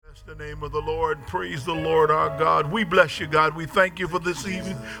The name of the Lord. Praise the Lord our God. We bless you, God. We thank you for this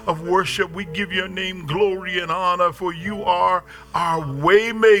evening of worship. We give your name glory and honor, for you are our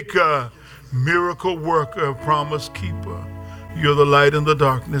way maker, miracle worker, promise keeper. You're the light in the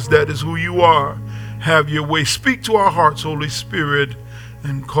darkness. That is who you are. Have your way. Speak to our hearts, Holy Spirit,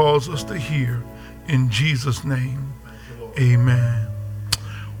 and cause us to hear. In Jesus' name, amen.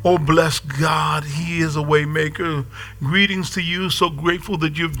 Oh, bless God. He is a way maker. Greetings to you. So grateful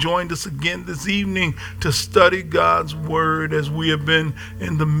that you've joined us again this evening to study God's word as we have been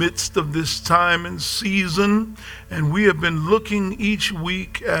in the midst of this time and season. And we have been looking each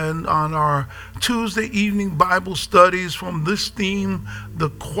week and on our Tuesday evening Bible studies from this theme, the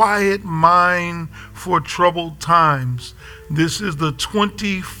quiet mind for troubled times. This is the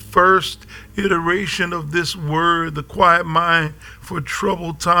 21st iteration of this word, the quiet mind for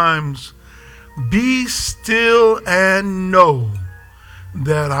troubled times. Be still and know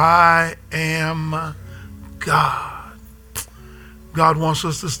that I am God. God wants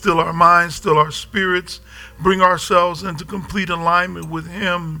us to still our minds, still our spirits, bring ourselves into complete alignment with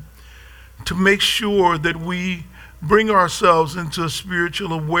Him, to make sure that we bring ourselves into a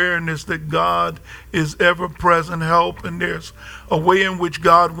spiritual awareness that God is ever-present help, and there's a way in which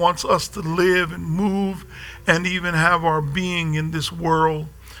God wants us to live and move and even have our being in this world.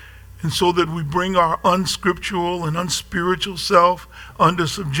 And so that we bring our unscriptural and unspiritual self under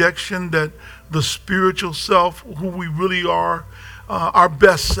subjection, that the spiritual self, who we really are, our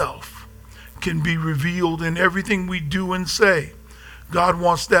best self, can be revealed in everything we do and say. God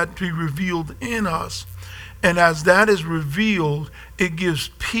wants that to be revealed in us. And as that is revealed, it gives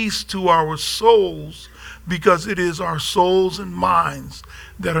peace to our souls, because it is our souls and minds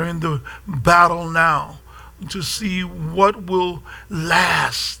that are in the battle now to see what will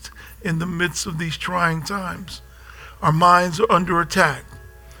last in the midst of these trying times. Our minds are under attack.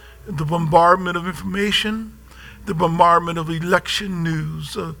 The bombardment of information, the bombardment of election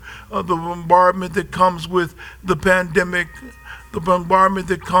news, the bombardment that comes with the pandemic, the bombardment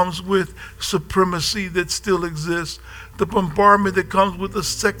that comes with supremacy that still exists, the bombardment that comes with the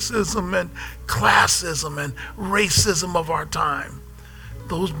sexism and classism and racism of our time.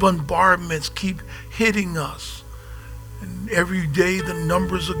 Those bombardments keep hitting us. And every day the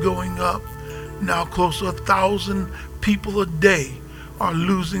numbers are going up. Now close to 1,000 people a day are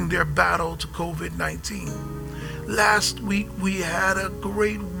losing their battle to COVID-19. Last week we had a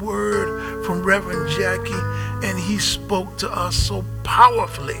great word from Reverend Jackie, and he spoke to us so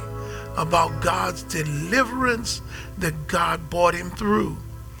powerfully about God's deliverance that God brought him through.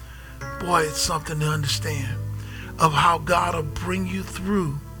 Boy, it's something to understand of how God will bring you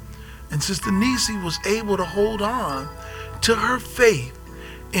through. And Sister Nisi was able to hold on to her faith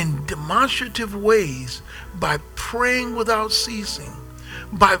in demonstrative ways by praying without ceasing,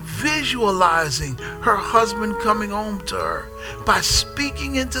 by visualizing her husband coming home to her, by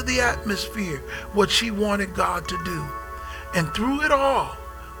speaking into the atmosphere what she wanted God to do. And through it all,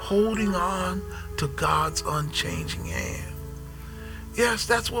 holding on to God's unchanging hand. Yes,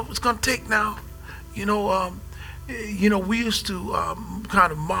 that's what it's going to take now. We used to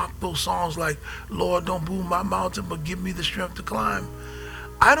kind of mock those songs like, Lord, don't move my mountain, but give me the strength to climb.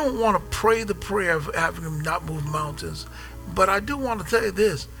 I don't want to pray the prayer of having him not move mountains, but I do want to tell you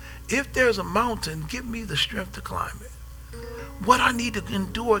this. If there's a mountain, give me the strength to climb it. What I need to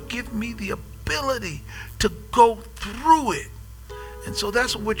endure, give me the ability to go through it. And so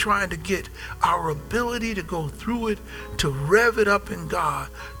that's what we're trying to get, our ability to go through it, to rev it up in God,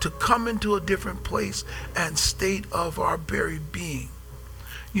 to come into a different place and state of our very being.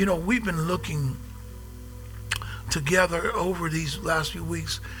 We've been looking together over these last few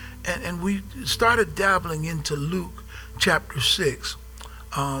weeks, and we started dabbling into Luke chapter 6,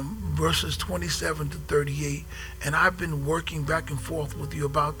 verses 27 to 38, and I've been working back and forth with you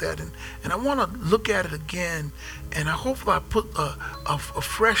about that, and I want to look at it again, and I hope I put a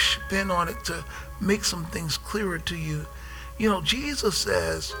fresh spin on it to make some things clearer to you. Jesus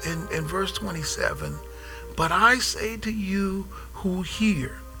says in verse 27, but I say to you who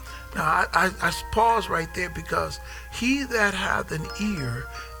hear. Now, I pause right there, because he that hath an ear,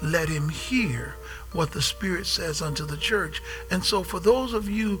 let him hear what the Spirit says unto the church. And so for those of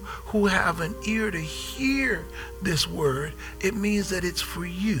you who have an ear to hear this word, it means that it's for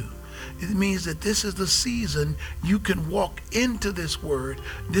you. It means that this is the season you can walk into this word.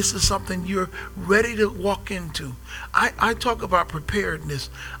 This is something you're ready to walk into. I talk about preparedness.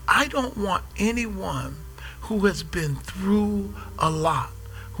 I don't want anyone who has been through a lot,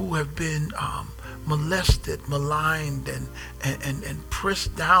 who have been molested, maligned, and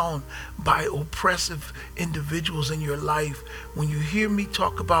pressed down by oppressive individuals in your life, when you hear me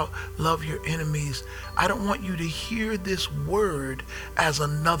talk about love your enemies, I don't want you to hear this word as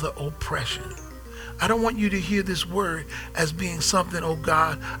another oppression. I don't want you to hear this word as being something, oh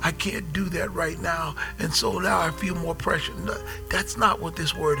God, I can't do that right now, and so now I feel more pressure. No, that's not what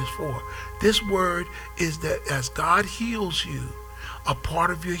this word is for. This word is that as God heals you, a part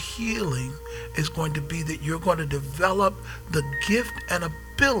of your healing is going to be that you're going to develop the gift and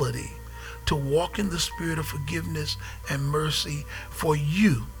ability to walk in the spirit of forgiveness and mercy for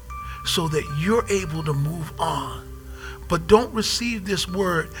you so that you're able to move on. But don't receive this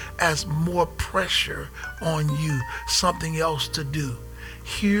word as more pressure on you, something else to do.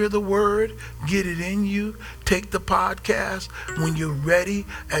 Hear the word, get it in you, take the podcast when you're ready,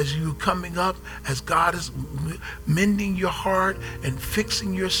 as you're coming up, as God is mending your heart and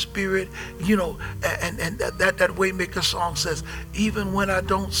fixing your spirit, you know, and that Waymaker song says, even when I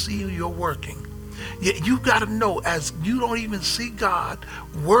don't see you, you're working. You got to know, as you don't even see God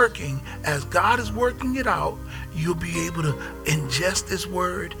working, as God is working it out, you'll be able to ingest this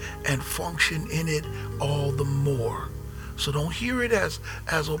word and function in it all the more. So don't hear it as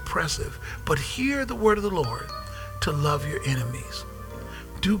oppressive, but hear the word of the Lord to love your enemies.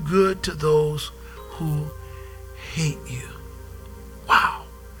 Do good to those who hate you. Wow,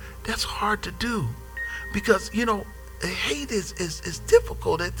 that's hard to do because, you know, hate is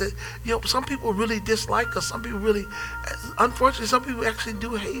difficult. You know, some people really dislike us. Some people really, unfortunately, some people actually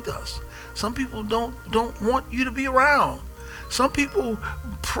do hate us. Some people don't want you to be around. Some people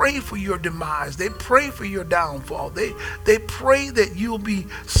pray for your demise. They pray for your downfall. They pray that you'll be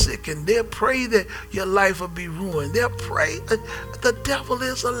sickened. They pray that your life will be ruined. They'll pray. The devil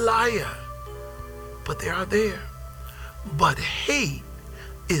is a liar. But they are there. But hate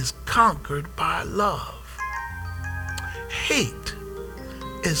is conquered by love. Hate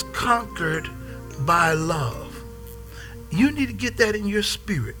is conquered by love. You need to get that in your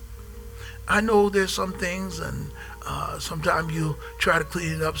spirit. I know there's some things, and sometimes you try to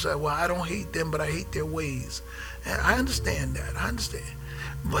clean it up, say, well, I don't hate them, but I hate their ways. And I understand that. I understand.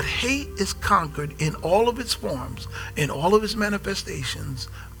 But hate is conquered in all of its forms, in all of its manifestations,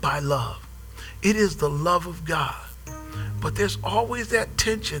 by love. It is the love of God. But there's always that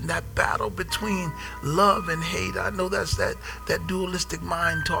tension, that battle between love and hate. I know that's that dualistic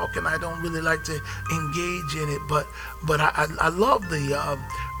mind talk, and I don't really like to engage in it. But I love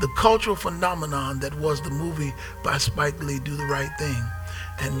the cultural phenomenon that was the movie by Spike Lee, Do the Right Thing.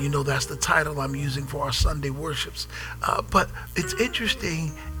 And you know, that's the title I'm using for our Sunday worships. But it's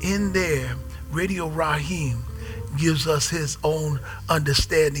interesting, in there, Radio Raheem gives us his own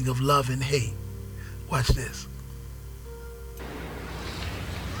understanding of love and hate. Watch this.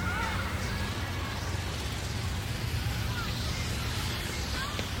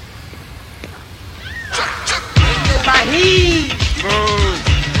 Move.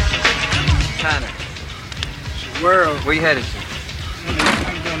 China. World. Where you headed to?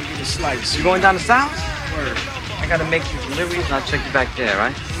 I'm going to get a slice. You going down the south? Word. I gotta make some deliveries and I'll check you back there,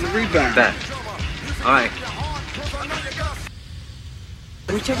 right? On the rebound. Bet. All right.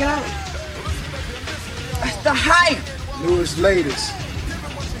 Let me check it out. That's the hype. Newest, latest.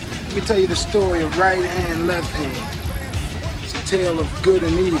 Let me tell you the story of right hand, left hand. It's a tale of good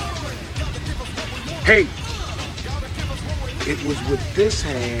and evil. Hate. It was with this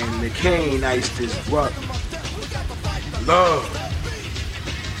hand that Cain iced his brother. Love.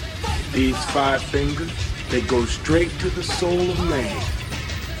 These 5 fingers, they go straight to the soul of man.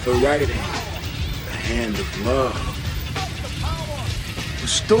 The right hand, the hand of love. The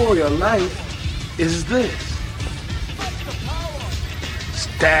story of life is this.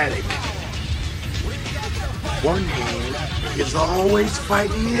 Static. One hand is always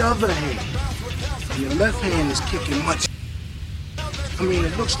fighting the other hand. And the left hand is kicking much. I mean,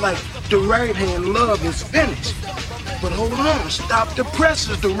 it looks like the right hand love is finished. But hold on, stop the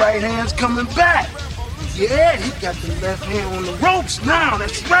presses, the right hand's coming back. Yeah, he got the left hand on the ropes now,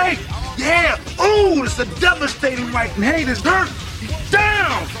 that's right. Yeah, ooh, it's a devastating right hand. Hate is hurt, he's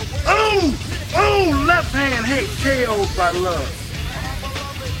down. Ooh, left hand hate KO'd by love.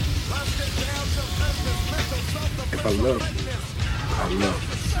 If I love you, I love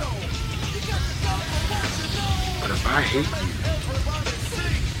you. But if I hate you,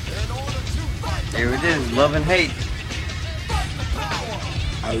 There it is, love and hate.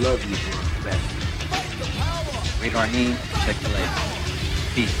 I love you, bro. Bet. Wait, Raheem, check you later.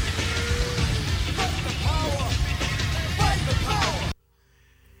 Peace.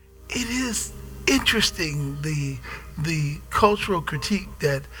 It is interesting the cultural critique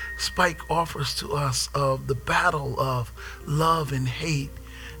that Spike offers to us of the battle of love and hate,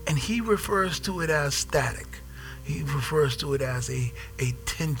 and he refers to it as static. He refers to it as a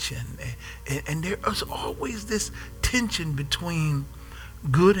tension, and there is always this tension between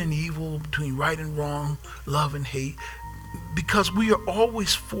good and evil, between right and wrong, love and hate, because we are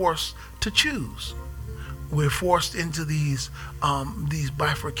always forced to choose. We're forced into these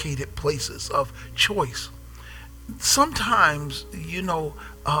bifurcated places of choice. Sometimes,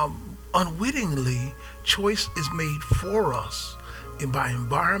 unwittingly, choice is made for us by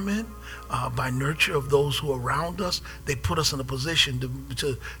environment, by nurture of those who are around us. They put us in a position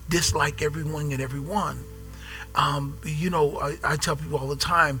to dislike everyone and everyone. I tell people all the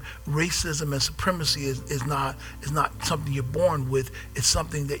time, racism and supremacy is not something you're born with. It's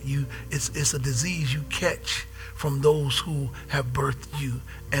something that it's a disease you catch from those who have birthed you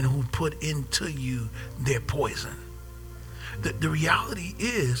and who put into you their poison. The reality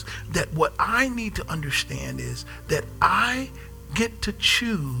is that what I need to understand is that I get to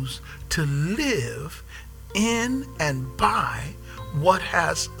choose to live in and by what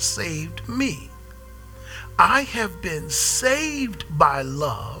has saved me. I have been saved by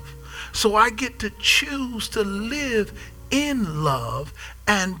love, so I get to choose to live in love,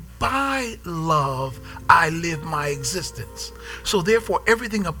 and by love I live my existence. So therefore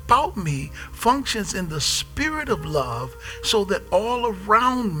everything about me functions in the spirit of love, so that all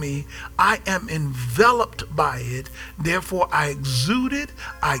around me I am enveloped by it. Therefore I exude it,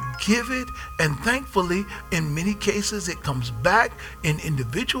 I give it, and thankfully in many cases it comes back in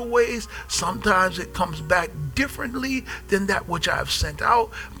individual ways. Sometimes it comes back differently than that which I have sent out,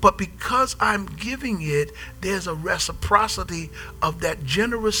 but because I'm giving it, there's a reciprocity of that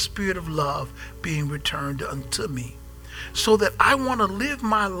generous spirit of love being returned unto me. So that I want to live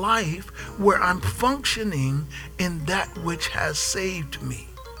my life where I'm functioning in that which has saved me.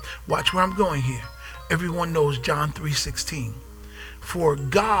 Watch where I'm going here. Everyone knows John 3:16. For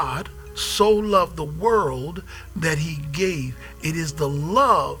God so loved the world that he gave. It is the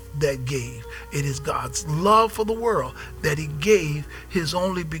love that gave. It is God's love for the world that he gave his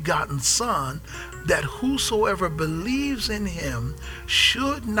only begotten Son, that whosoever believes in him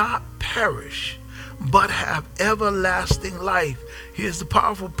should not perish, but have everlasting life. Here's the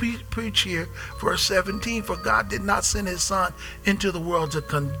powerful preach here, verse 17. For God did not send his Son into the world to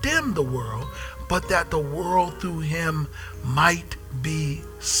condemn the world, but that the world through him might be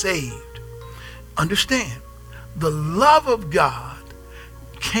saved. Understand, the love of God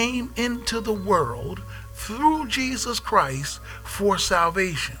came into the world through Jesus Christ for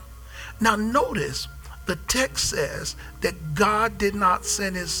salvation. Now notice, the text says that God did not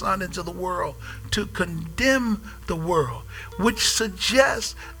send his Son into the world to condemn the world, which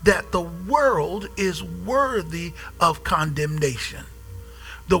suggests that the world is worthy of condemnation.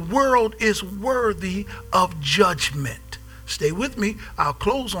 The world is worthy of judgment. Stay with me. I'll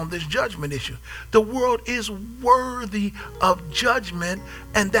close on this judgment issue. The world is worthy of judgment,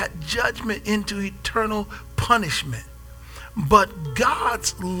 and that judgment into eternal punishment. But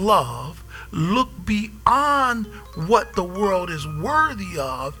God's love looked beyond what the world is worthy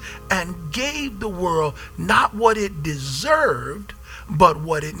of and gave the world not what it deserved, but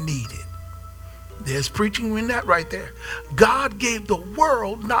what it needed. There's preaching in that right there. God gave the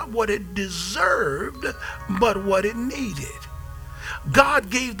world not what it deserved, but what it needed. God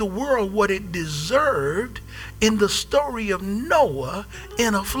gave the world what it deserved in the story of Noah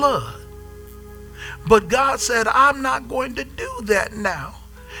in a flood. But God said, I'm not going to do that now.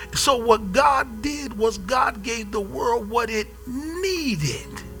 So what God did was God gave the world what it needed.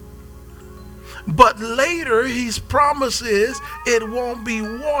 But later his promise is it won't be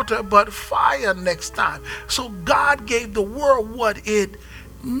water but fire next time. So God gave the world what it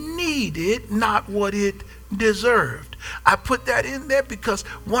needed, not what it deserved. I put that in there because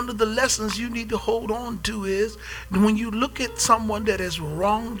one of the lessons you need to hold on to is when you look at someone that has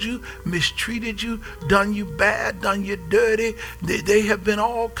wronged you, mistreated you, done you bad, done you dirty, they have been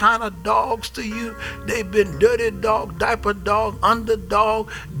all kind of dogs to you. They've been dirty dog, diaper dog,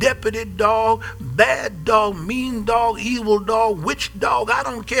 underdog, deputy dog, bad dog, mean dog, evil dog, witch dog. I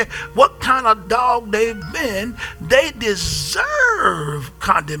don't care what kind of dog they've been. They deserve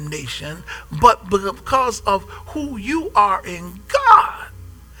condemnation, but because of who you are in God,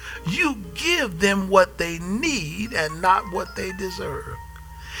 you give them what they need and not what they deserve.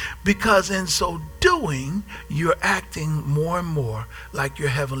 Because in so doing, you're acting more and more like your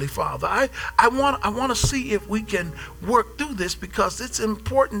Heavenly Father. I want to see if we can work through this, because it's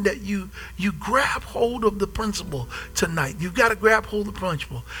important that you grab hold of the principle tonight. You've got to grab hold of the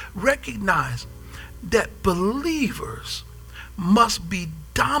principle. Recognize that believers must be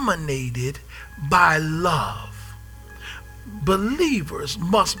dominated by love. Believers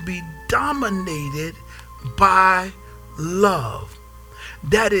must be dominated by love.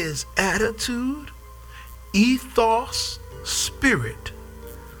 That is attitude, ethos, spirit,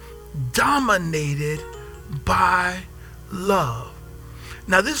 dominated by love.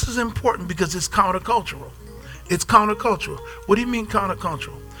 Now this is important because it's countercultural. It's countercultural. What do you mean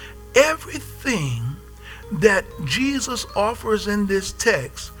countercultural? Everything that Jesus offers in this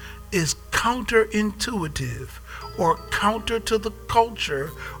text is counterintuitive, or counter to the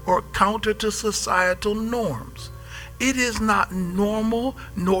culture, or counter to societal norms. It is not normal,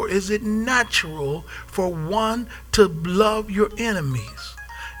 nor is it natural for one to love your enemies.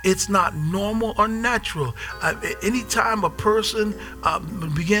 It's not normal or natural. Anytime a person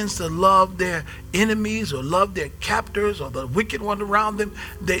begins to love their enemies or love their captors or the wicked one around them,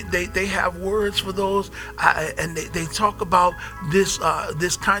 they have words for those, and they talk about this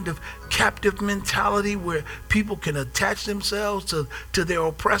kind of captive mentality where people can attach themselves to their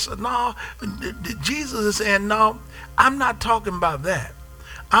oppressor. No, Jesus is saying, no, I'm not talking about that.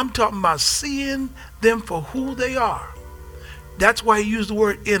 I'm talking about seeing them for who they are. That's why he used the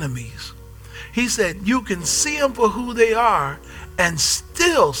word enemies. He said you can see them for who they are and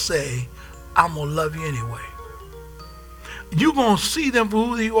still say, I'm going to love you anyway. You're going to see them for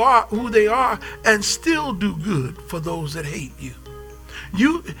who they are and still do good for those that hate you.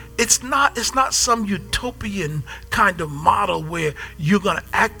 It's not some utopian kind of model where you're going to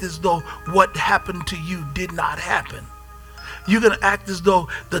act as though what happened to you did not happen. You're going to act as though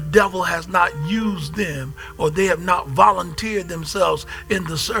the devil has not used them, or they have not volunteered themselves in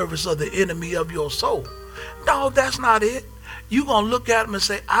the service of the enemy of your soul. No, that's not it. You're going to look at them and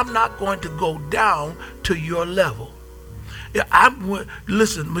say, I'm not going to go down to your level.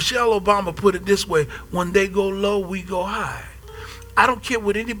 Listen, Michelle Obama put it this way: when they go low, we go high. I don't care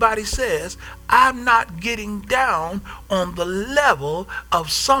what anybody says. I'm not getting down on the level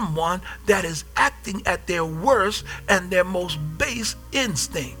of someone that is acting at their worst and their most base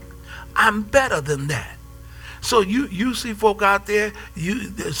instinct. I'm better than that. So you see folk out there,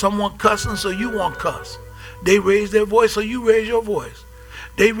 someone cussing, so you won't cuss. They raise their voice, so you raise your voice.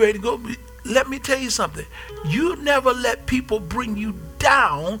 They ready to go. Let me tell you something. You never let people bring you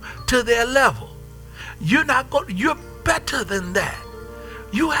down to their level. You're better than that.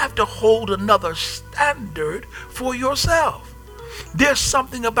 You have to hold another standard for yourself. There's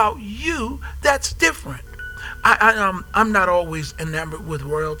something about you that's different. I'm not always enamored with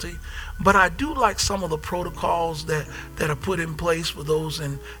royalty, but I do like some of the protocols that are put in place for those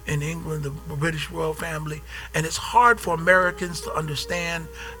in England, the British royal family. And it's hard for Americans to understand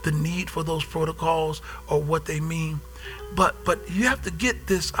the need for those protocols or what they mean. But you have to get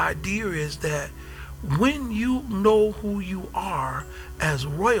this idea is that when you know who you are as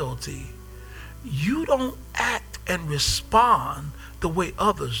royalty, you don't act and respond the way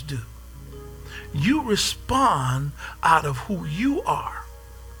others do. You respond out of who you are.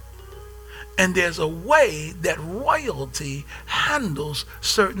 And there's a way that royalty handles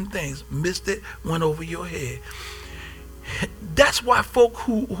certain things. Missed it, went over your head. That's why folk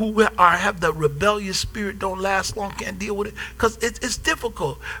who have the rebellious spirit don't last long, can't deal with it, because it's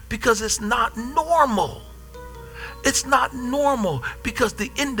difficult, because it's not normal. It's not normal because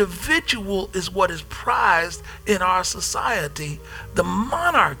the individual is what is prized in our society. The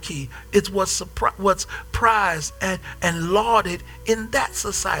monarchy is what's prized and lauded in that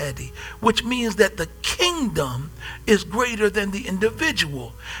society, which means that the kingdom is greater than the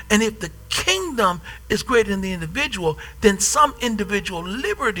individual. And if the kingdom is greater than the individual, then some individual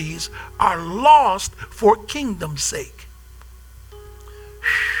liberties are lost for kingdom's sake.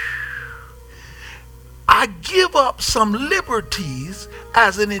 I give up some liberties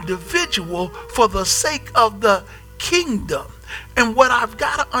as an individual for the sake of the kingdom. And what I've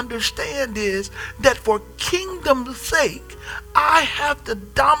got to understand is that for kingdom's sake, I have to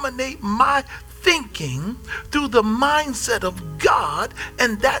dominate my thinking through the mindset of God,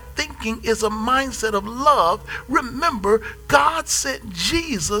 and that thinking is a mindset of love. Remember, God sent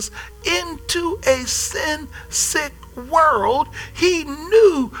Jesus into a sin-sick world. He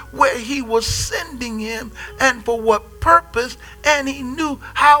knew where he was sending him and for what purpose, and he knew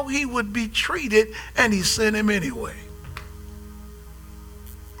how he would be treated, and he sent him anyway.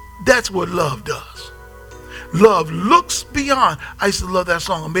 That's what love does. Love looks beyond. I used to love that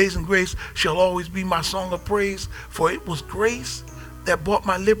song, Amazing Grace shall always be my song of praise, for it was grace that bought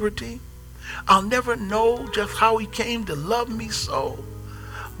my liberty. I'll never know just how he came to love me so,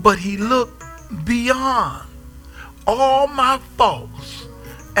 but he looked beyond all my faults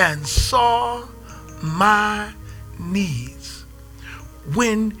and saw my needs.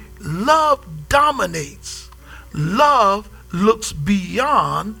 When love dominates, love looks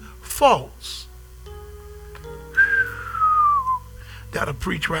beyond faults. That'll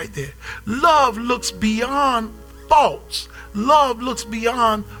preach right there. Love looks beyond faults. Love looks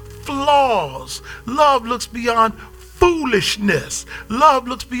beyond flaws. Love looks beyond foolishness. Love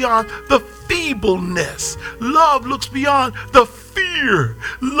looks beyond the feebleness. Love looks beyond the fear.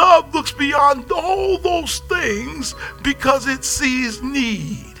 Love looks beyond all those things because it sees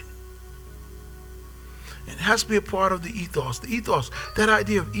need. It has to be a part of the ethos. The ethos, that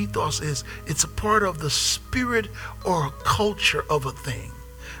idea of ethos is, it's a part of the spirit or a culture of a thing.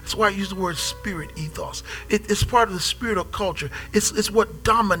 That's why I use the word spirit ethos. It's part of the spirit or culture. It's what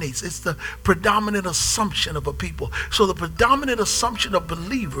dominates. It's the predominant assumption of a people. So the predominant assumption of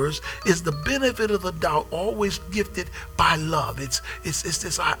believers is the benefit of the doubt, always gifted by love. It's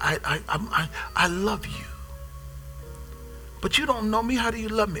this, I love you. But you don't know me. How do you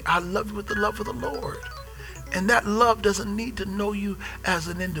love me? I love you with the love of the Lord. And that love doesn't need to know you as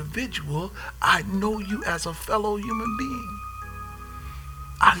an individual. I know you as a fellow human being.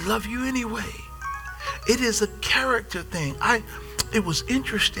 I love you anyway. It is a character thing. It was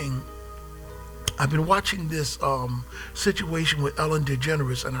interesting. I've been watching this situation with Ellen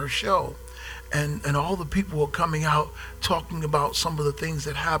DeGeneres and her show. And all the people were coming out talking about some of the things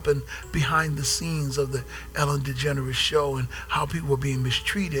that happened behind the scenes of the Ellen DeGeneres show, and how people were being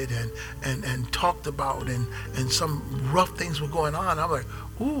mistreated and talked about, and some rough things were going on. I'm like,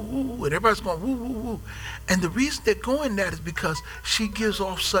 ooh, ooh, and everybody's going, woo, woo, woo. And the reason they're going that is because she gives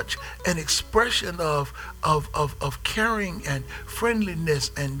off such an expression of caring and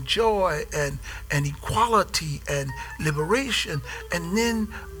friendliness and joy and equality and liberation. And then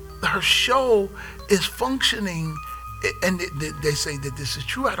her show is functioning, and they say that this is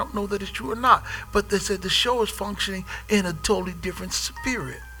true. I don't know that it's true or not, but they said the show is functioning in a totally different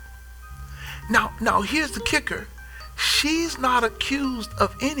spirit. Now here's the kicker. She's not accused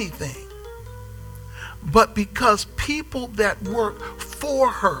of anything, but because people that work for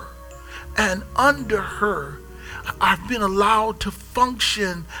her and under her have been allowed to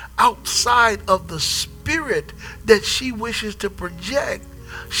function outside of the spirit that she wishes to project,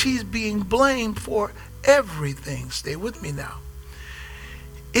 she's being blamed for everything. Stay with me now.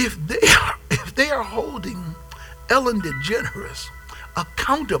 If they are holding Ellen DeGeneres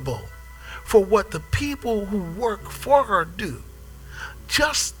accountable for what the people who work for her do,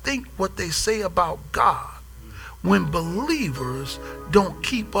 just think what they say about God when believers don't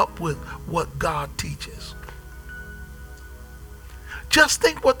keep up with what God teaches. Just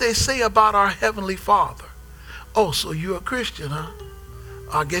think what they say about our Heavenly Father. Oh, so you're a Christian, huh?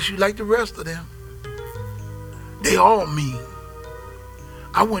 I guess you like the rest of them. They all mean.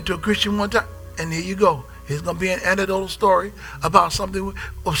 I went to a Christian one time, and here you go. Here's going to be an anecdotal story about something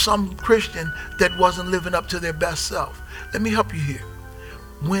of some Christian that wasn't living up to their best self. Let me help you here.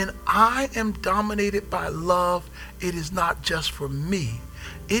 When I am dominated by love, it is not just for me.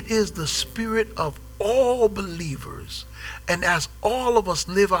 It is the spirit of all believers. And as all of us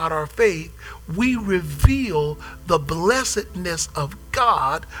live out our faith, we reveal the blessedness of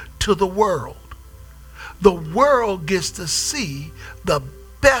God to the world. The world gets to see the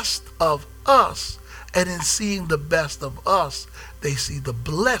best of us, and in seeing the best of us, they see the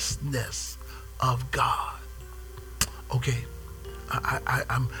blessedness of God. Okay,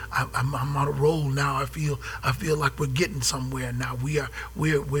 I'm on a roll now. I feel like we're getting somewhere now.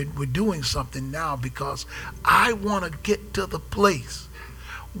 We're doing something now, because I want to get to the place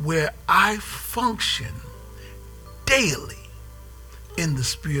where I function daily in the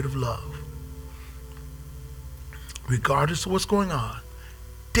spirit of love. Regardless of what's going on,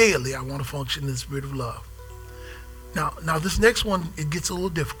 daily I want to function in the spirit of love. Now this next one, it gets a little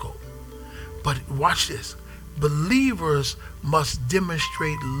difficult, but watch this. Believers must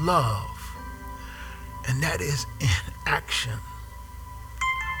demonstrate love, and that is in action.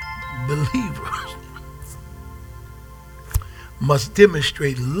 Believers must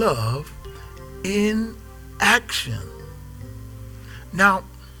demonstrate love in action. Now,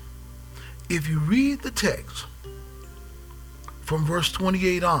 if you read the text from verse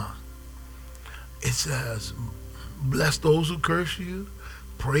 28 on, it says, bless those who curse you,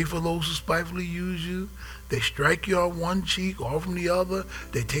 Pray for those who spitefully use you. They strike you on one cheek, off from the other.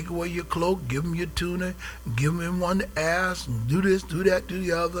 They take away your cloak, give them your tunic, give them one ass, and do this, do that, do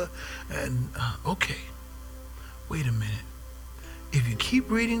the other. And, okay, wait a minute. If you keep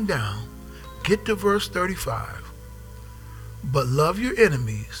reading down, get to verse 35. But love your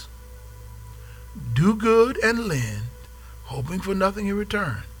enemies, do good and lend, hoping for nothing in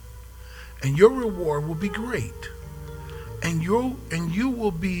return. And your reward will be great. And you will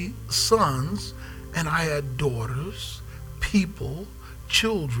be sons, and I had daughters, people,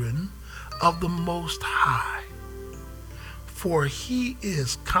 children of the Most High. For he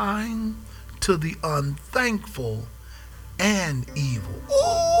is kind to the unthankful and evil.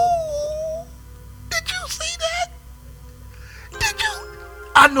 Ooh, did you see that? Did you?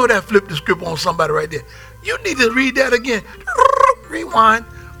 I know that flipped the script on somebody right there. You need to read that again. Rewind.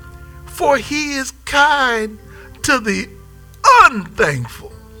 For he is kind to the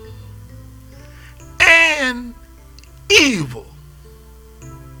unthankful and evil.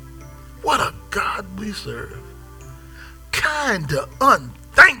 What a God we serve. Kind to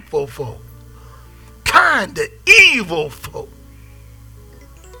unthankful folk. Kind to evil folk.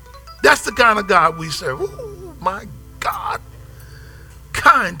 That's the kind of God we serve. Oh my God.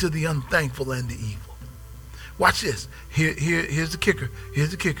 Kind to the unthankful and the evil. Watch this. Here's the kicker. Here's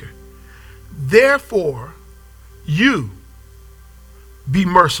the kicker. Therefore, you be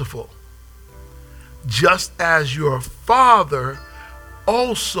merciful, just as your Father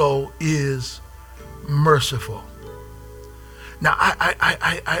also is merciful. Now,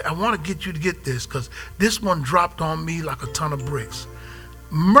 I want to get you to get this, because this one dropped on me like a ton of bricks.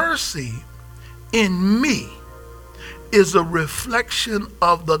 Mercy in me is a reflection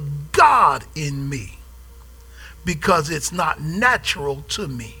of the God in me, because it's not natural to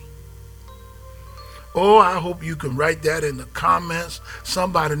me. Oh, I hope you can write that in the comments.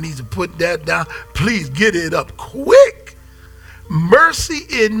 Somebody needs to put that down. Please get it up quick. Mercy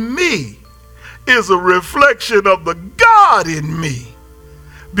in me is a reflection of the God in me,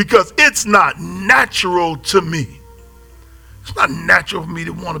 because it's not natural to me. It's not natural for me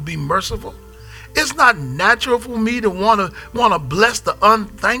to want to be merciful. It's not natural for me to want to bless the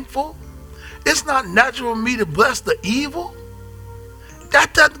unthankful. It's not natural for me to bless the evil.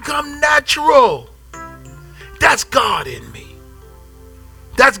 That doesn't come natural. That's God in me.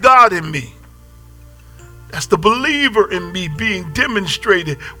 That's God in me. That's the believer in me being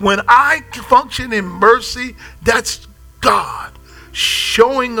demonstrated. When I function in mercy, that's God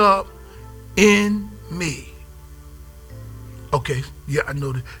showing up in me. Okay, yeah, I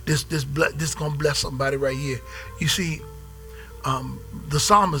know this is going to bless somebody right here. You see, the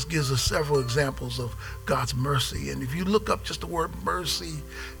psalmist gives us several examples of God's mercy. And if you look up just the word mercy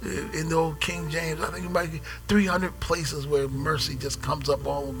in the old King James, I think it might be 300 places where mercy just comes up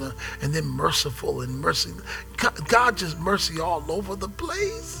and then merciful and mercy. God just mercy all over the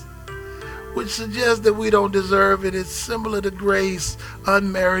place, which suggests that we don't deserve it. It's similar to grace,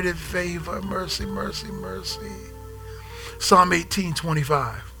 unmerited favor, mercy, mercy, mercy. Psalm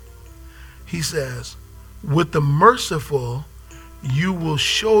 18:25, he says, with the merciful, you will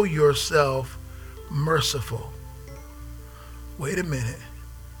show yourself merciful. Wait a minute.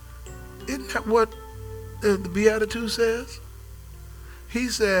 Isn't that what the Beatitude says? He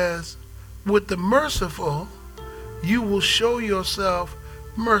says, with the merciful, you will show yourself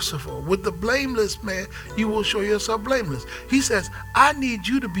merciful. With the blameless man, you will show yourself blameless. He says, I need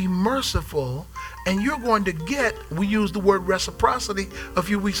you to be merciful, and you're going to get, we used the word reciprocity a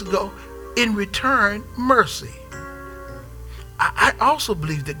few weeks ago, in return, mercy. I also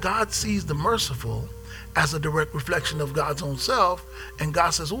believe that God sees the merciful as a direct reflection of God's own self, and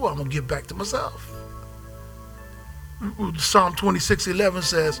God says, oh, I'm going to give back to myself. Psalm 26:11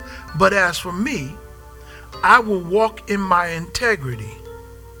 says, but as for me, I will walk in my integrity.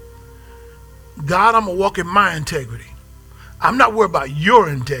 God, I'm going to walk in my integrity. I'm not worried about your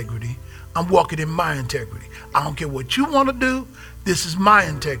integrity. I'm walking in my integrity. I don't care what you want to do. This is my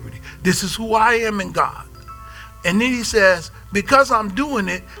integrity. This is who I am in God. And then he says, because I'm doing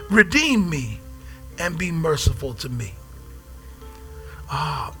it, redeem me and be merciful to me.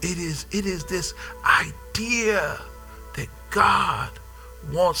 It is this idea that God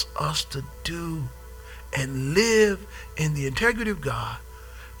wants us to do and live in the integrity of God,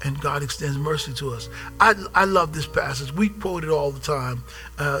 and God extends mercy to us. I love this passage. We quote it all the time.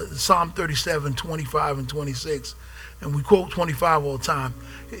 Psalm 37:25 and 26. And we quote 25 all the time.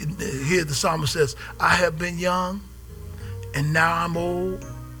 Here the psalmist says, I have been young and now I'm old,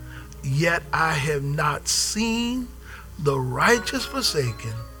 yet I have not seen the righteous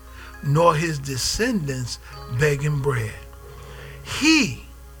forsaken, nor his descendants begging bread. He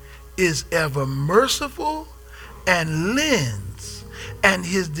is ever merciful and lends, and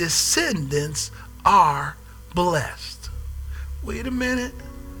his descendants are blessed. Wait a minute.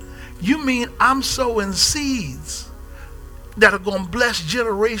 You mean I'm sowing seeds that are going to bless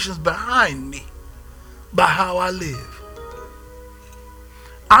generations behind me by how I live?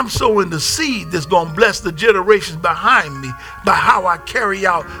 I'm sowing the seed that's going to bless the generations behind me by how I carry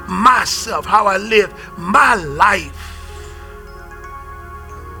out myself, how I live my life.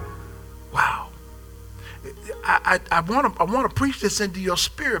 Wow. I want to preach this into your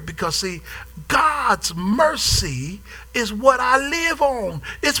spirit because, see, God's mercy is what I live on.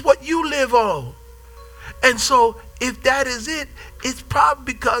 It's what you live on. And so if that is it, it's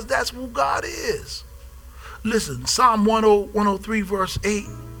probably because that's who God is. Listen, Psalm 103 verse 8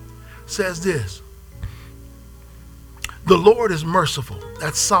 says this. The Lord is merciful.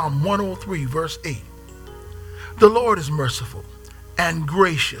 That's Psalm 103 verse 8. The Lord is merciful and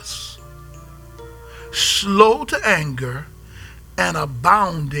gracious, slow to anger, and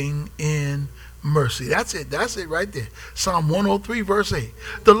abounding in mercy. That's it. That's it right there. Psalm 103 verse 8.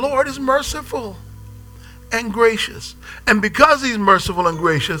 The Lord is merciful and gracious. And because he's merciful and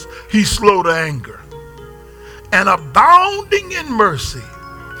gracious, he's slow to anger and abounding in mercy.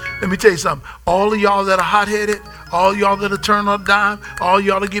 Let me tell you something. All of y'all that are hot-headed, all y'all that are turn on a dime, all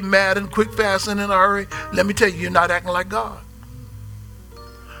y'all that get mad and quick, fast, and in a hurry, let me tell you, you're not acting like God.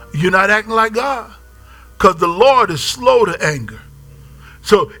 You're not acting like God. Because the Lord is slow to anger.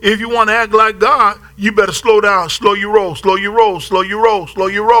 So if you want to act like God, you better slow down. Slow your roll, slow your roll, slow your roll, slow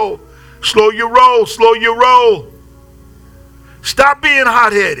your roll. Slow your roll, slow your roll. Stop being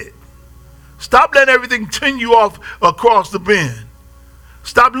hot-headed. Stop letting everything turn you off across the bend.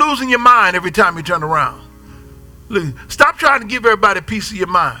 Stop losing your mind every time you turn around. Look, stop trying to give everybody a piece of your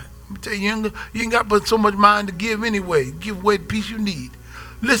mind. Let me tell you, you ain't got but so much mind to give anyway. Give away the piece you need.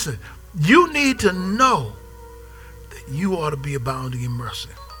 Listen, you need to know that you ought to be abounding in mercy.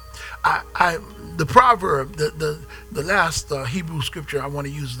 The proverb, the last Hebrew scripture I want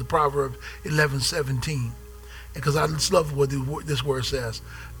to use is the proverb 11:17, because I just love what this word says.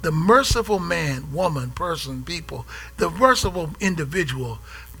 The merciful man, woman, person, people, the merciful individual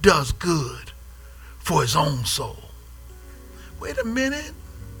does good for his own soul. Wait a minute.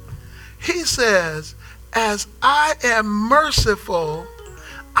 He says, as I am merciful,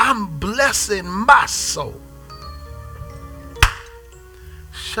 I'm blessing my soul.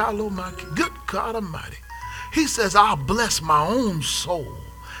 Shalom, good God Almighty. He says, I'll bless my own soul.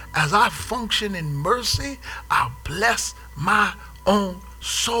 As I function in mercy, I'll bless my own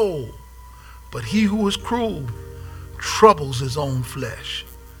soul. But he who is cruel troubles his own flesh.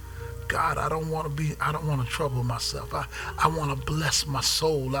 God, I don't want to trouble myself. I want to bless my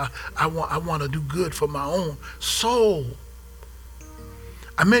soul. I want to do good for my own soul.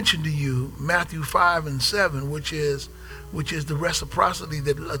 I mentioned to you Matthew 5:7, which is the reciprocity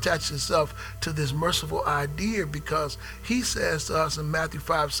that attaches itself to this merciful idea, because he says to us in Matthew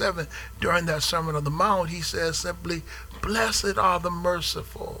 5:7, during that Sermon on the Mount, he says simply, blessed are the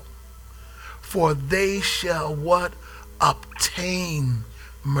merciful, for they shall what? Obtain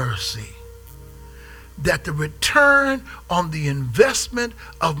mercy. That the return on the investment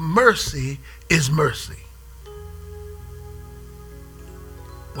of mercy is mercy.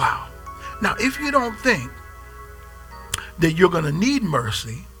 Wow. Now, if you don't think that you're going to need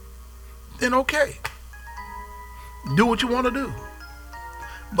mercy, then okay. Do what you want to do.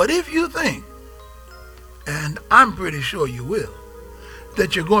 But if you think, and I'm pretty sure you will,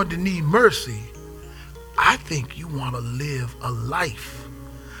 that you're going to need mercy, I think you want to live a life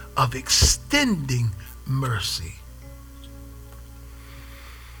of extending mercy.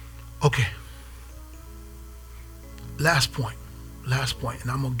 Okay. Last point,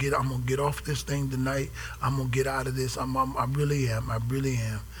 and I'm gonna get off this thing tonight. I'm gonna get out of this. I really am.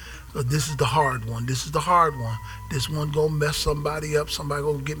 But this is the hard one. This one gonna mess somebody up. Somebody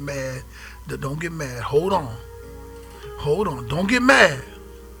gonna get mad. Don't get mad. Hold on. Don't get mad.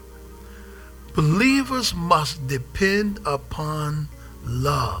 Believers must depend upon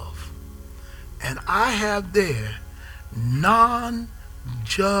love, and I have there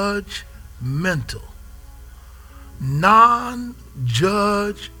non-judgmental.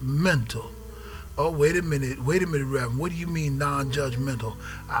 Non-judgmental. Oh, wait a minute, Reverend. What do you mean non-judgmental?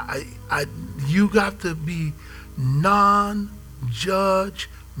 You got to be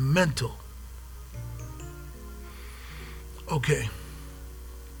non-judgmental. Okay.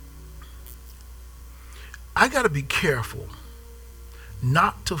 I got to be careful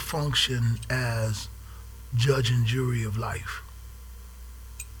not to function as judge and jury of life.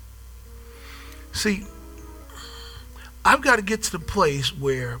 See, I've got to get to the place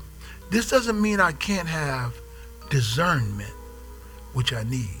where This doesn't mean I can't have discernment, which I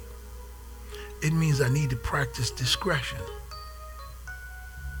need. It means I need to practice discretion.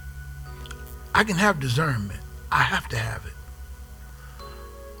 I can have discernment. I have to have it.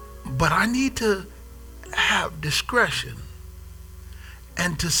 But I need to have discretion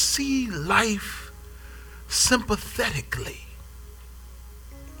and to see life sympathetically,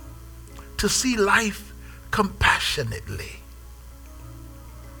 to see life compassionately,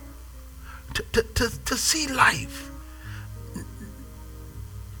 to see life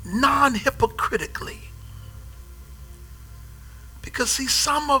non-hypocritically. Because see,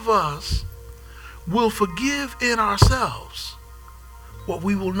 some of us will forgive in ourselves what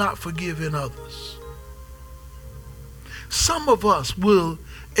we will not forgive in others. Some of us will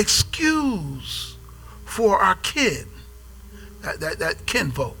excuse for our kin, that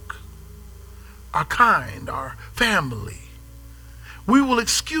kinfolk, our kind, our family. We will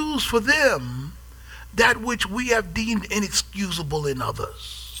excuse for them that which we have deemed inexcusable in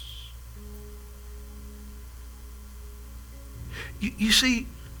others. You see,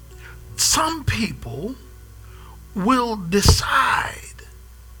 some people will decide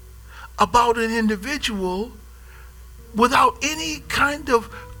about an individual without any kind of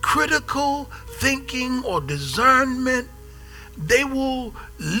critical thinking or discernment. They will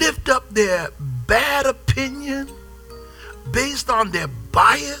lift up their bad opinion based on their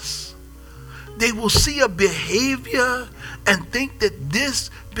bias. They will see a behavior and think that this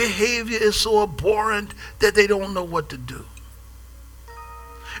behavior is so abhorrent that they don't know what to do.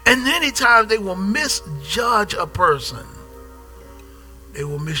 And many times they will misjudge a person. They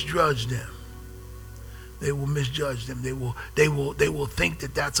will misjudge them. They will misjudge them. They will think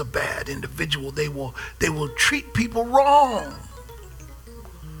that that's a bad individual. They will treat people wrong.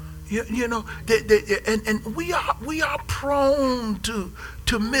 You know, and we are prone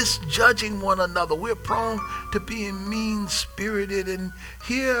to misjudging one another. We're prone to being mean-spirited. And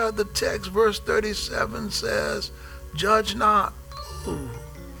here the text, verse 37 says, "Judge not,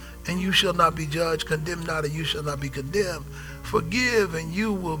 and you shall not be judged. Condemn not, and you shall not be condemned. Forgive, and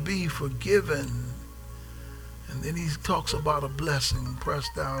you will be forgiven." And then he talks about a blessing,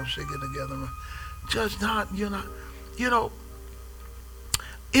 pressed down, shaken together. Judge not, you know,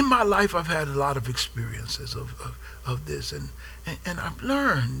 in my life I've had a lot of experiences of this, and I've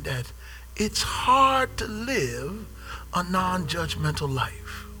learned that it's hard to live a non-judgmental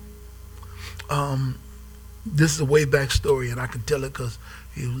life. This is a way back story, and I can tell it because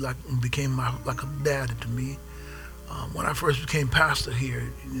he became like a dad to me. When I first became pastor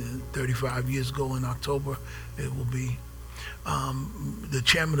here 35 years ago in October, it will be, the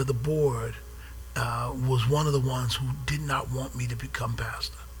chairman of the board was one of the ones who did not want me to become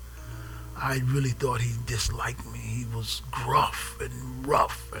pastor. I really thought he disliked me. He was gruff and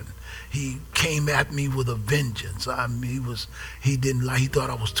rough, and he came at me with a vengeance. I mean, he thought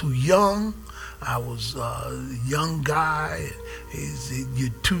I was too young. I was a young guy. You're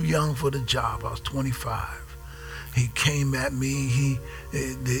too young for the job. I was 25. He came at me.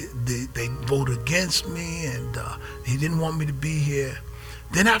 They voted against me, and he didn't want me to be here.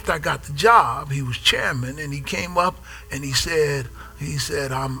 Then after I got the job, he was chairman, and he came up and he said,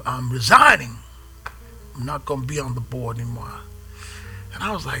 I'm resigning. I'm not going to be on the board anymore. And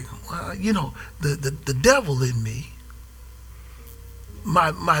I was like, well, you know, the devil in me,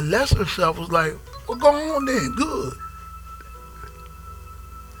 my lesser self was like, well, go on then, good.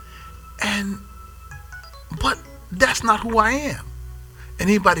 But that's not who I am. And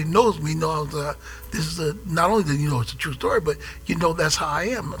anybody knows me knows this is not only that you know it's a true story, but you know that's how I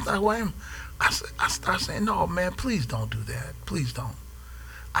am. That's not who I am. I start saying, no, man, please don't do that. Please don't.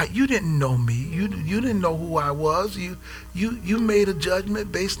 You didn't know me. You didn't know who I was. You made a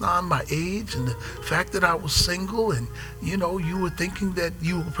judgment based on my age and the fact that I was single, and you know you were thinking that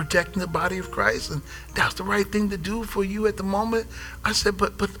you were protecting the body of Christ, and that's the right thing to do for you at the moment. I said,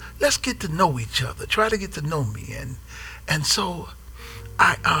 but let's get to know each other. Try to get to know me, and so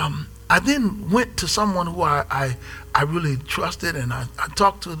I then went to someone who I really trusted, and I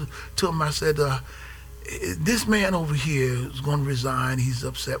talked to him. I said, this man over here is going to resign. He's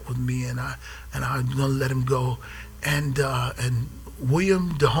upset with me, and I'm going to let him go. And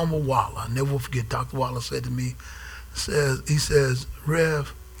William DeHomo Waller, I never will forget, Dr. Waller said to me, he says,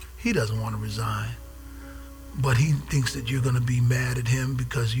 Rev, he doesn't want to resign, but he thinks that you're going to be mad at him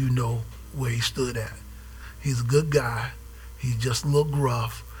because you know where he stood at. He's a good guy. He's just a little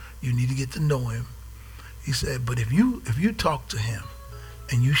gruff. You need to get to know him. He said, but if you talk to him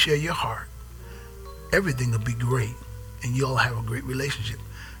and you share your heart, everything will be great, and you'll have a great relationship.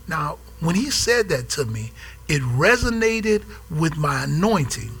 Now, when he said that to me, it resonated with my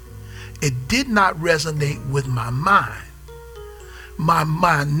anointing. it did not resonate with my mind.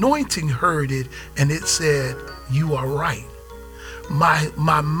 My anointing heard it, and it said, you are right.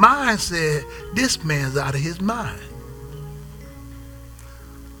 My mind said, this man's out of his mind.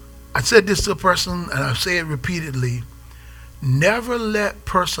 I said this to a person, and I say it repeatedly. Never let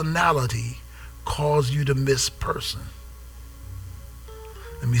personality cause you to miss person.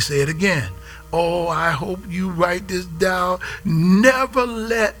 Let me say it again. Oh, I hope you write this down. Never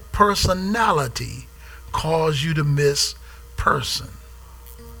let personality cause you to miss person.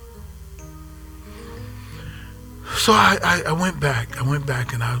 So I went back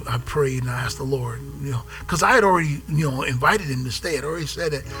and I prayed and I asked the Lord, because I had already, invited him to stay. I'd already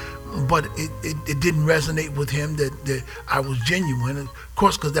said it, but it didn't resonate with him that I was genuine. Of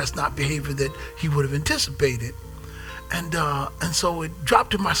course, because that's not behavior that he would have anticipated. And so it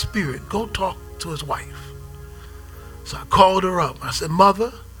dropped in my spirit, go talk to his wife. So I called her up. I said,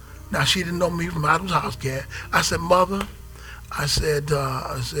 Mother, now she didn't know me from Adam's house cat. I said, Mother, I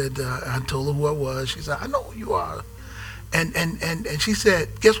told her who I was. She said, I know who you are. And she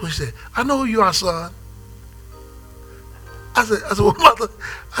said, guess what she said? I know who you are, son. I said, well, Mother,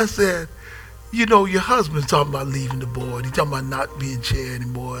 I said, your husband's talking about leaving the board. He's talking about not being chair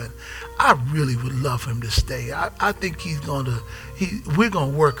anymore. And I really would love him to stay. I think we're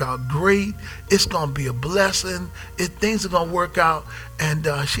going to work out great. It's going to be a blessing. Things are going to work out. And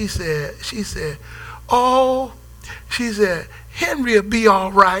she said, Henry will be all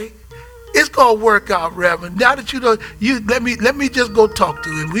right. It's gonna work out, Reverend. Now that you let me just go talk to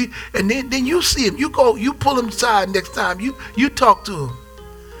him. And then you see him. You pull him aside next time. You talk to him.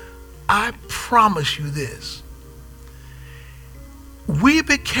 I promise you this. We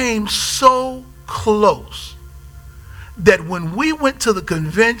became so close that when we went to the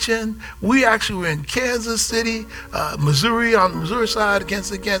convention, we actually were in Kansas City, Missouri, on the Missouri side of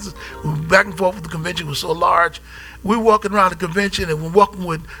Kansas. We were back and forth with the convention. It was so large. We were walking around the convention, and we're walking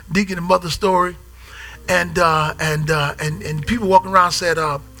with Deacon and Mother Story, and people walking around said,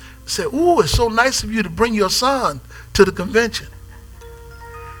 "Ooh, it's so nice of you to bring your son to the convention."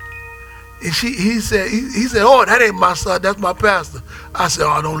 And he said, "Oh, that ain't my son. That's my pastor." I said,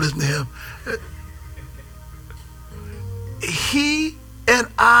 "Oh, don't listen to him." He and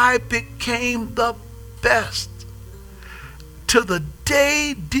I became the best. To the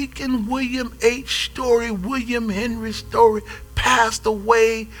day Deacon William H. Story, William Henry Story passed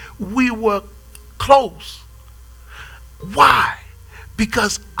away, we were close. Why?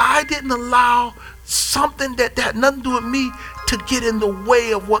 Because I didn't allow something that had nothing to do with me to get in the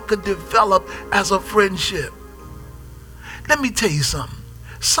way of what could develop as a friendship. Let me tell you something.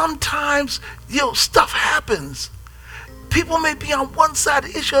 Sometimes, stuff happens. People may be on one side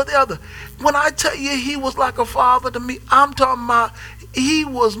of the issue or the other. When I tell you he was like a father to me, I'm talking about he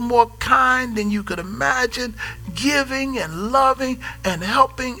was more kind than you could imagine, giving and loving and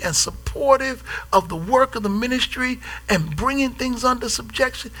helping and supportive of the work of the ministry and bringing things under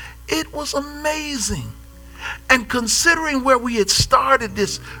subjection. It was amazing. And considering where we had started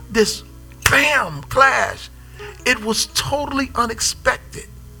this bam clash, it was totally unexpected.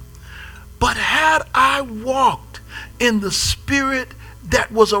 But had I walked in the spirit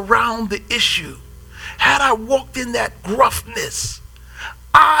that was around the issue, had I walked in that gruffness,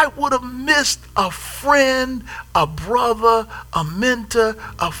 I would have missed a friend, a brother, a mentor,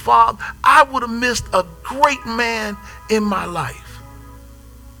 a father. I would have missed a great man in my life.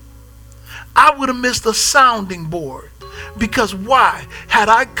 I would have missed a sounding board. Because why? Had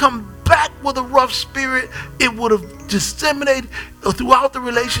I come back with a rough spirit, it would have disseminated throughout the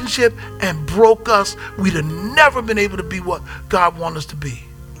relationship and broke us. We'd have never been able to be what God wanted us to be.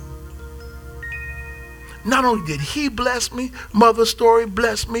 Not only did he bless me, Mother Story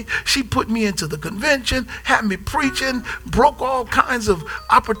blessed me, she put me into the convention, had me preaching, broke all kinds of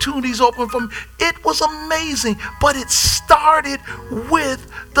opportunities open for me. It was amazing, but it started with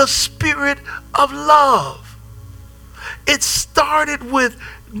the spirit of love. It started with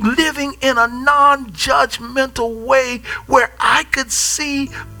living in a non-judgmental way where I could see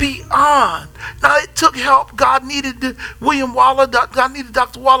beyond. Now, it took help. God needed William Waller, God needed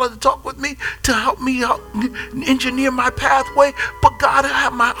Dr. Waller to talk with me to help me engineer my pathway. But God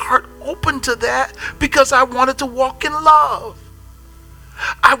had my heart open to that because I wanted to walk in love.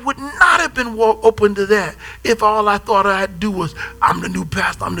 I would not have been open to that if all I thought I had to do was, I'm the new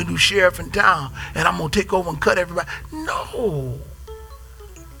pastor, I'm the new sheriff in town, and I'm going to take over and cut everybody. No.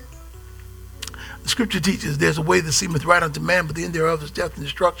 The scripture teaches there's a way that seemeth right unto man, but the end thereof is death and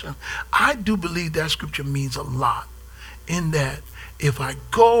destruction. I do believe that scripture means a lot, in that if I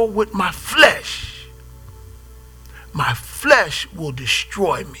go with my flesh will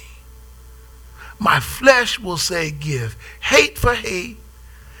destroy me. My flesh will say give. Hate for hate,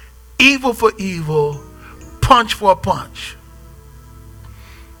 evil for evil, punch for a punch.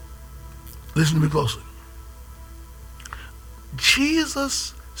 Listen to me closely.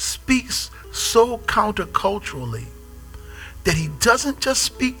 Jesus speaks so counterculturally that he doesn't just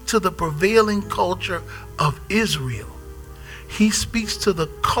speak to the prevailing culture of Israel. He speaks to the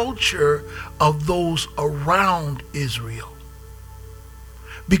culture of those around Israel.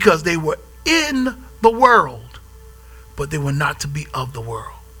 Because they were in the world, but they were not to be of the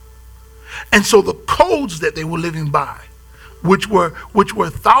world. And so the codes that they were living by, which were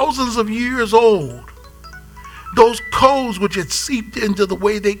thousands of years old, those codes which had seeped into the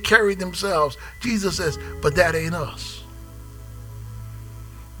way they carried themselves, Jesus says, but that ain't us.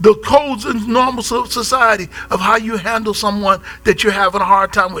 The codes in normal society of how you handle someone that you're having a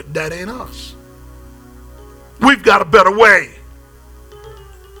hard time with, that ain't us. We've got a better way.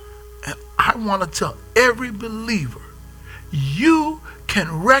 And I want to tell every believer, you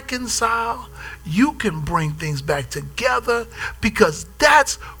can reconcile, you can bring things back together, because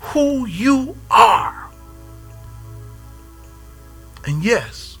that's who you are. And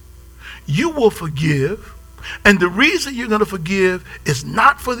yes, you will forgive. And the reason you're going to forgive is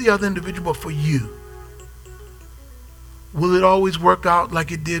not for the other individual, but for you. Will it always work out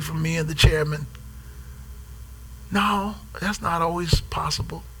like it did for me and the chairman? No, that's not always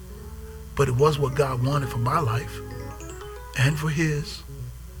possible. But it was what God wanted for my life and for his.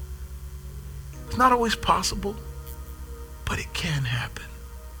 It's not always possible, but it can happen.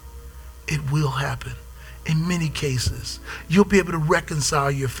 It will happen. In many cases, you'll be able to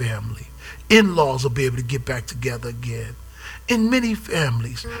reconcile your family. In-laws will be able to get back together again. In many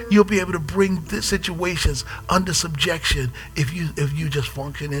families, you'll be able to bring the situations under subjection if you just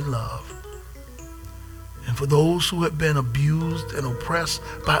function in love. And for those who have been abused and oppressed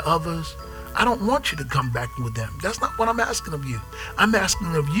by others, I don't want you to come back with them. That's not what I'm asking of you. I'm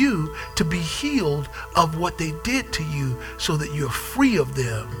asking of you to be healed of what they did to you so that you're free of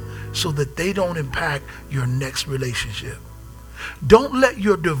them, so that they don't impact your next relationship. Don't let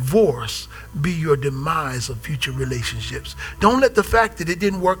your divorce be your demise of future relationships. Don't let the fact that it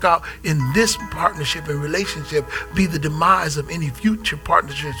didn't work out in this partnership and relationship be the demise of any future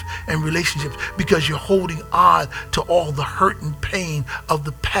partnerships and relationships, because you're holding on to all the hurt and pain of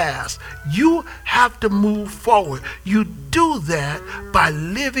the past. You have to move forward. You do that by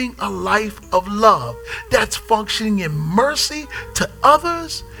living a life of love that's functioning in mercy to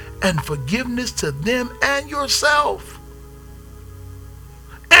others and forgiveness to them and yourself.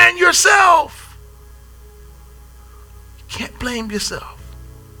 And yourself. You can't blame yourself.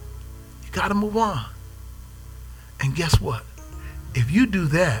 You got to move on. And guess what? If you do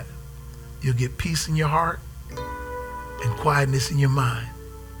that, you'll get peace in your heart and quietness in your mind.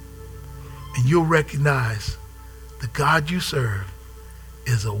 And you'll recognize the God you serve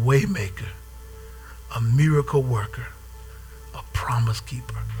is a way maker, a miracle worker, a promise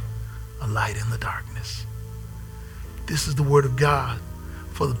keeper, a light in the darkness. This is the word of God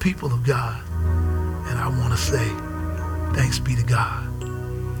for the people of God. And I want to say, thanks be to God.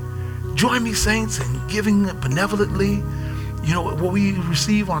 Join me, saints, in giving benevolently. You know, what we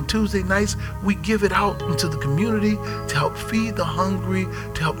receive on Tuesday nights, we give it out into the community to help feed the hungry,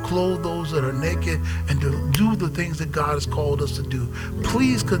 to help clothe those that are naked, and to do the things that God has called us to do.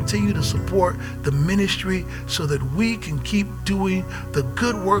 Please continue to support the ministry so that we can keep doing the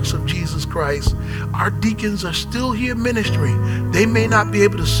good works of Jesus Christ. Our deacons are still here ministering. They may not be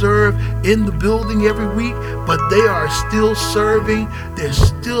able to serve in the building every week, but they are still serving. They're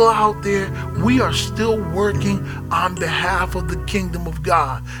still out there. We are still working on behalf of the kingdom of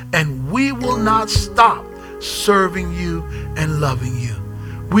God, and we will not stop serving you and loving you.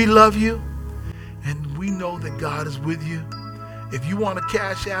 We love you, and we know that God is with you. If you want to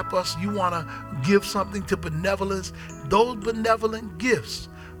cash app us, you want to give something to benevolence, those benevolent gifts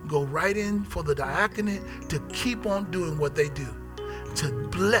go right in for the diaconate to keep on doing what they do, to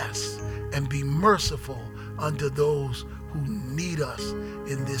bless and be merciful unto those who need us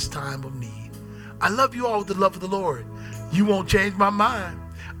in this time of need. I love you all with the love of the Lord. You won't change my mind.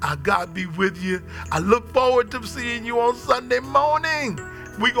 Our God be with you. I look forward to seeing you on Sunday morning.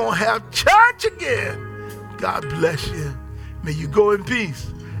 We're going to have church again. God bless you. May you go in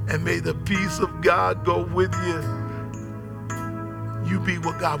peace, and may the peace of God go with you. You be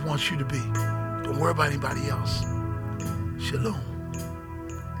what God wants you to be. Don't worry about anybody else. Shalom.